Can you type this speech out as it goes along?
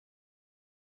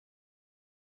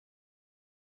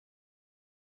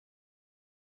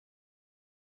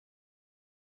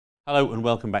Hello and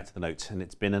welcome back to the Note. And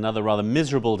it's been another rather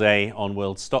miserable day on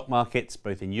world stock markets,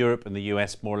 both in Europe and the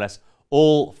US. More or less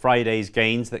all Friday's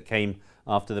gains that came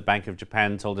after the Bank of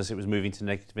Japan told us it was moving to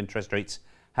negative interest rates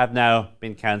have now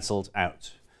been cancelled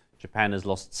out. Japan has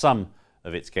lost some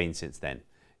of its gains since then.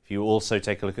 If you also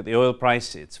take a look at the oil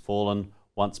price, it's fallen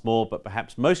once more, but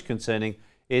perhaps most concerning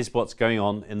is what's going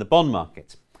on in the bond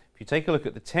market. If you take a look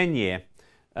at the 10-year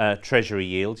Treasury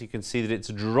yield, you can see that it's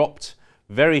dropped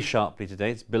very sharply today.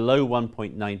 It's below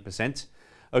 1.9%.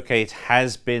 Okay, it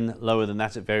has been lower than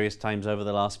that at various times over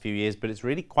the last few years, but it's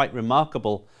really quite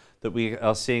remarkable that we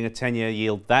are seeing a 10-year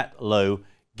yield that low,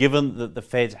 given that the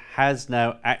Fed has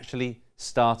now actually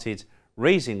started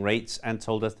raising rates and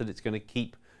told us that it's going to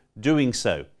keep doing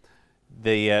so.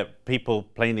 The people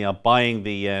plainly are buying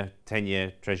the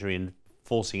 10-year Treasury and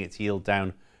forcing its yield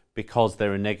down because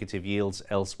there are negative yields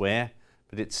elsewhere,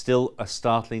 but it's still a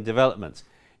startling development.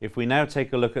 If we now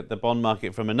take a look at the bond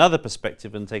market from another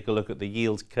perspective and take a look at the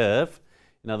yield curve,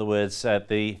 in other words,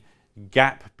 the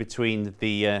gap between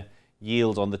the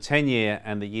yield on the 10-year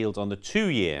and the yield on the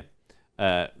 2-year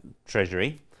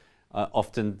Treasury,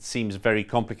 often seems very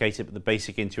complicated, but the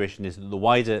basic intuition is that the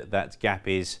wider that gap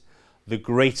is, the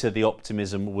greater the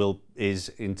optimism is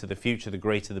into the future, the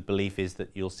greater the belief is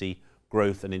that you'll see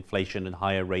growth and inflation and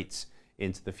higher rates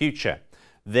into the future.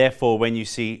 Therefore, when you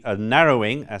see a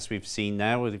narrowing, as we've seen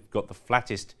now, we've got the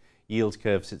flattest yield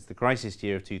curve since the crisis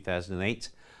year of 2008,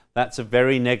 that's a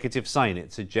very negative sign.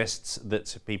 It suggests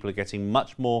that people are getting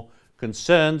much more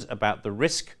concerned about the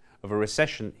risk of a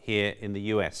recession here in the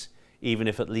US, even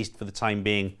if at least for the time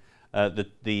being the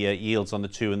yields on the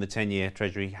 2 and the 10-year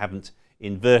Treasury haven't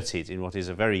inverted in what is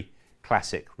a very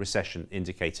classic recession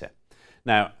indicator.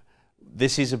 Now,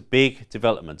 this is a big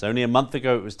development. Only a month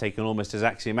ago it was taken almost as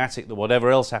axiomatic that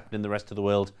whatever else happened in the rest of the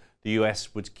world, the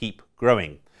US would keep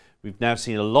growing. We've now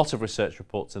seen a lot of research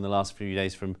reports in the last few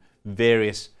days from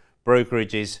various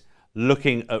brokerages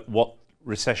looking at what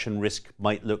recession risk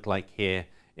might look like here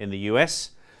in the US.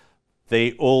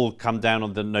 They all come down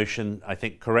on the notion, I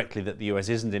think correctly, that the US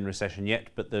isn't in recession yet,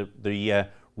 but the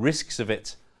risks of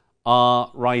it are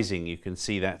rising. You can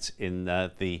see that in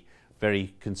the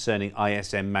very concerning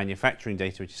ISM manufacturing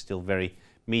data, which is still very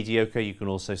mediocre. You can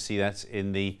also see that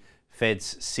in the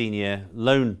Fed's senior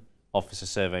loan officer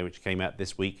survey, which came out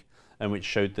this week, and which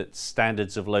showed that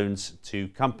standards of loans to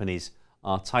companies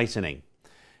are tightening.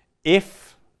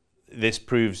 If this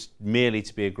proves merely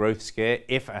to be a growth scare,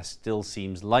 if, as still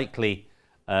seems likely,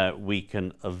 we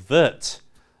can avert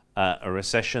a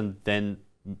recession, then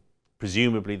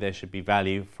presumably there should be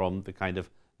value from the kind of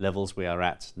levels we are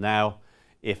at now.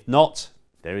 If not,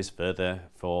 there is further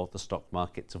for the stock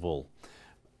market to fall.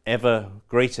 Ever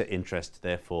greater interest,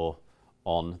 therefore,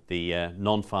 on the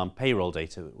non-farm payroll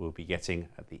data that we'll be getting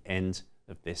at the end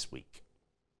of this week.